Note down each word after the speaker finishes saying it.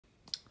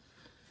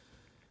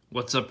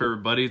What's up,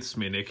 everybody? It's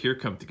me, Nick here,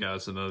 come to you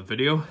guys with another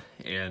video.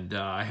 And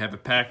I have a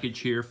package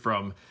here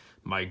from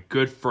my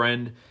good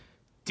friend,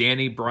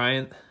 Danny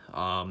Bryant,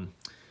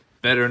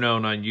 better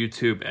known on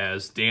YouTube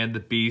as Dan the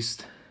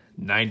Beast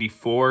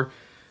 94.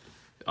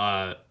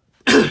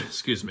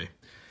 Excuse me.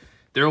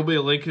 There will be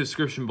a link in the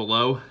description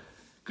below.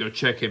 Go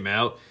check him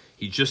out.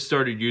 He just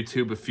started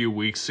YouTube a few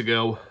weeks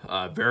ago.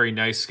 Very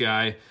nice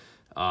guy.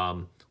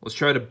 Let's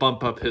try to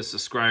bump up his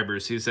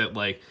subscribers. He's at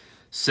like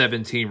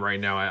 17 right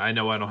now. I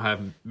know I don't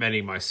have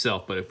many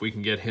myself, but if we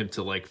can get him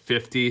to like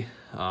 50,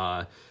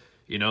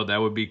 you know, that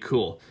would be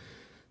cool.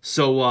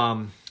 So,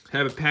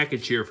 have a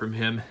package here from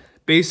him.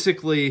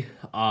 Basically,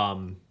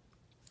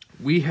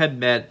 we had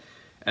met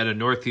at a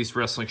Northeast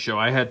Wrestling show.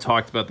 I had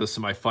talked about this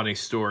in my funny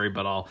story,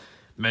 but I'll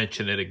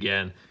mention it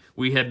again.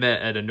 We had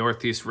met at a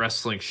Northeast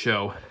Wrestling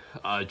show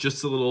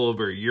just a little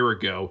over a year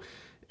ago,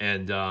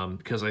 and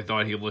because I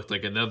thought he looked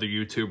like another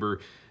YouTuber,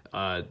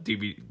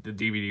 the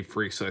DVD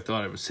Freak, so I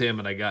thought it was him,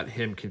 and I got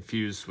him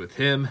confused with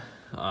him,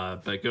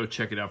 but go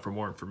check it out for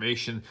more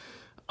information.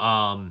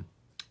 And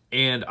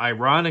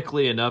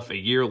ironically enough, a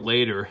year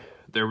later,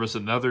 there was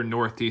another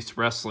Northeast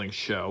Wrestling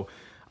show.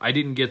 I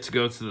didn't get to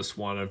go to this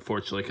one,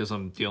 unfortunately, because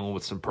I'm dealing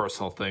with some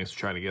personal things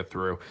trying to get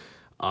through,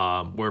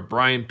 where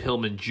Brian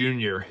Pillman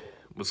Jr.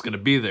 was going to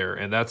be there,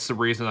 and that's the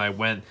reason I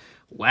went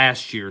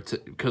last year,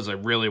 because I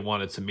really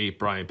wanted to meet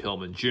Brian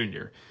Pillman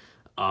Jr.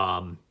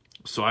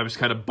 So I was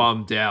kind of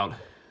bummed out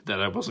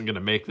that I wasn't going to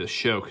make this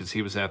show because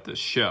he was at this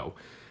show.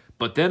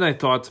 But then I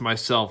thought to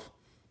myself,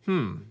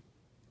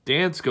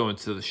 Dan's going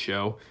to the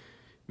show.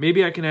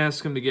 Maybe I can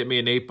ask him to get me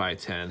an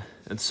 8x10.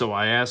 And so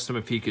I asked him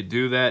if he could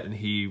do that, and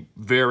he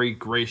very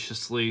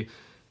graciously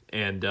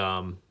and,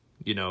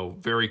 you know,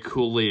 very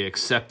coolly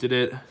accepted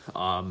it.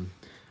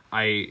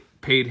 I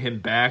paid him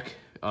back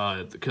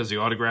because the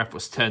autograph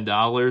was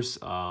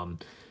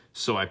 $10.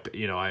 So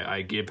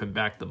I gave him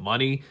back the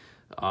money.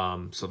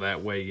 So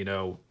that way, you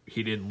know,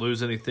 he didn't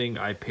lose anything.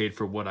 I paid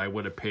for what I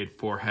would have paid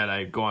for had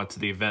I gone to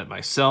the event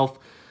myself.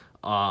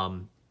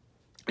 And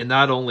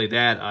not only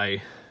that,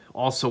 I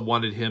also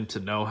wanted him to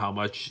know how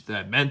much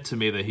that meant to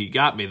me that he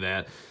got me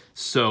that.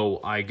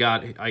 So I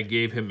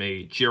gave him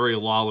a Jerry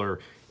Lawler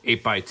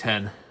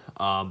 8x10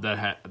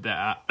 that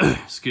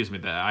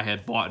I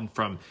had bought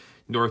from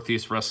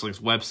Northeast Wrestling's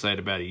website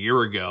about a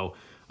year ago.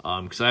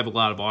 Because I have a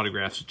lot of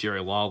autographs with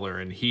Jerry Lawler,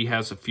 and he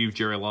has a few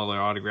Jerry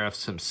Lawler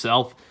autographs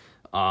himself.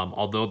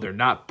 Although they're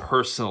not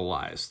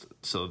personalized,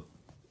 so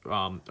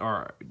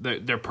or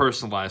they're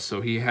personalized.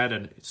 So he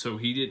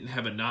didn't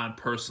have a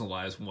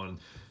non-personalized one.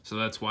 So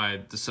that's why I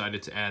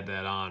decided to add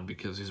that on,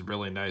 because he's a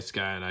really nice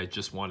guy, and I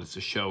just wanted to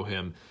show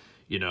him,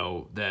 you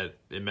know, that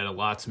it meant a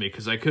lot to me.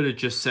 Because I could have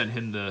just sent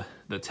him the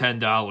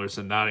 $10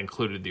 and not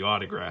included the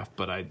autograph,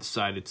 but I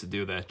decided to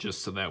do that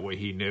just so that way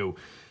he knew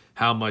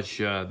how much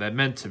that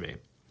meant to me.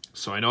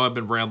 So I know I've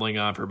been rambling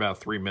on for about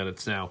 3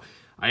 minutes now.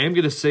 I am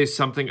going to say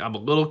something. I'm a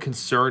little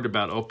concerned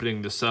about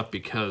opening this up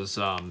because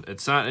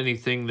it's not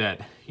anything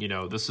that, you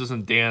know, this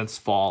isn't Dan's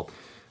fault.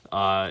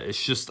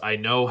 It's just I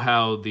know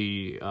how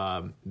the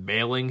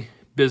mailing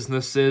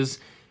business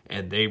is,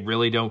 and they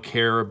really don't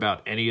care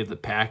about any of the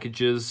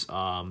packages.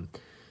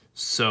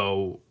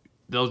 So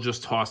they'll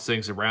just toss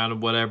things around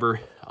and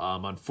whatever.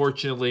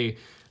 Unfortunately,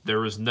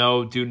 there is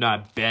no do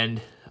not bend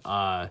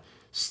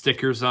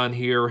stickers on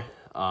here.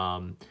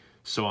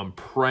 So I'm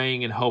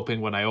praying and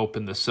hoping when I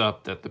open this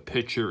up that the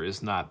picture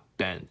is not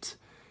bent.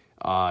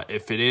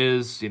 If it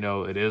is, you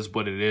know, it is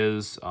what it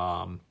is.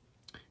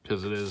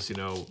 Because it is, you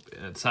know,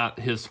 it's not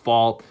his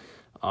fault.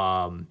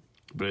 But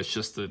it's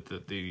just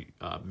that the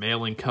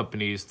mailing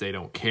companies, they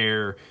don't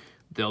care.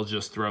 They'll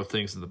just throw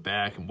things in the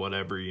back and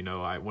whatever, you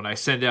know. When I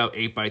send out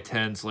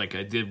 8x10s like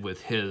I did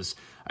with his,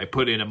 I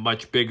put in a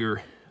much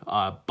bigger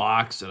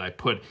box, and I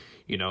put,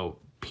 you know,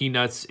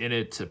 peanuts in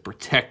it to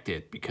protect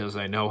it, because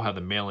I know how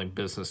the mailing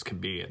business can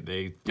be, and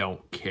they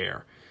don't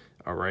care.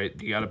 All right,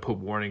 you got to put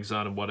warnings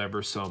on and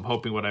whatever. So I'm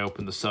hoping when I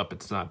open this up,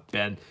 it's not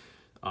bent.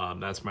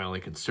 That's my only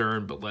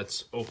concern. But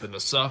let's open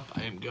this up.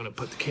 I am going to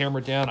put the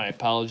camera down. I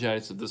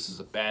apologize if this is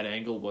a bad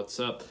angle. What's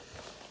up?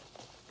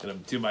 Gonna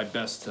do my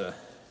best to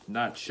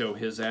not show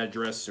his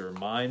address or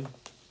mine.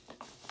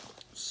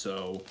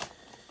 So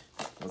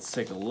let's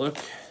take a look,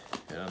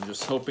 and I'm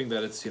just hoping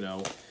that it's, you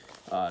know,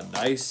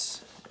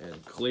 nice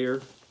and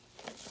clear.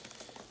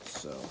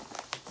 So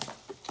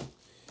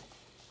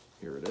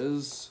here it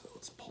is.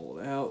 Let's pull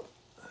it out.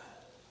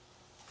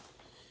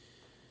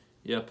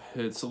 Yep,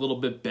 it's a little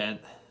bit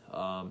bent,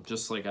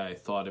 just like I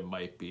thought it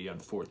might be,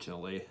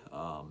 unfortunately.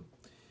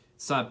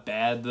 It's not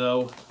bad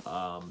though,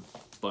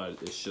 but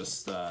it's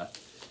just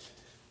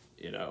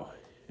you know,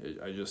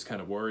 I just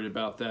kind of worried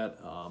about that.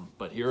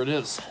 But here it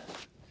is.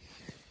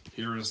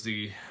 Here is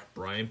the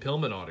Brian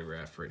Pillman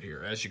autograph right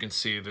here. As you can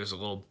see, there's a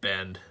little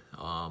bend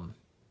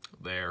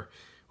there,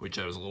 which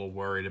I was a little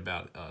worried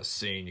about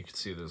seeing. You can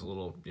see there's a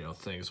little, you know,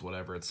 things,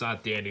 whatever. It's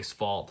not Danny's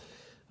fault.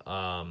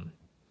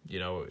 You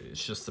know,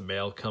 it's just the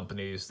mail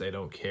companies. They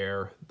don't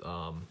care.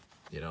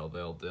 You know,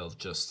 they'll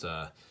just,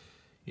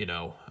 you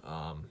know,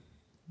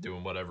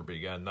 doing whatever, but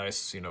you got a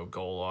nice, you know,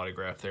 gold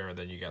autograph there, and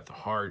then you got the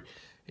heart,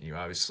 and you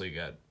obviously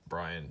got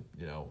Brian,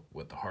 you know,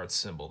 with the heart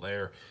symbol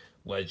there.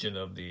 Legend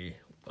of the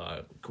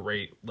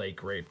late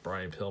great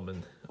Brian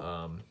Pillman,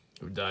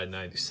 who died in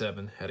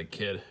 '97, had a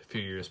kid a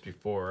few years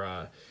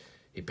before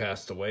he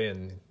passed away,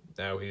 and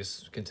now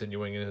he's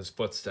continuing in his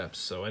footsteps.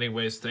 So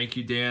anyways, thank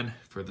you, Dan,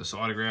 for this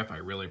autograph. I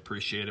really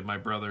appreciate it, my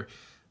brother.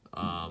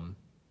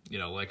 You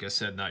know, like I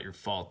said, not your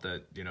fault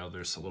that, you know,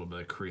 there's a little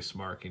bit of crease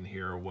marking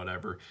here or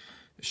whatever.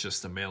 It's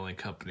just the mailing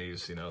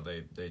companies, you know,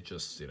 they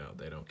just, you know,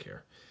 they don't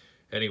care.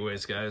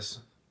 Anyways, guys,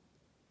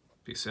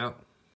 peace out.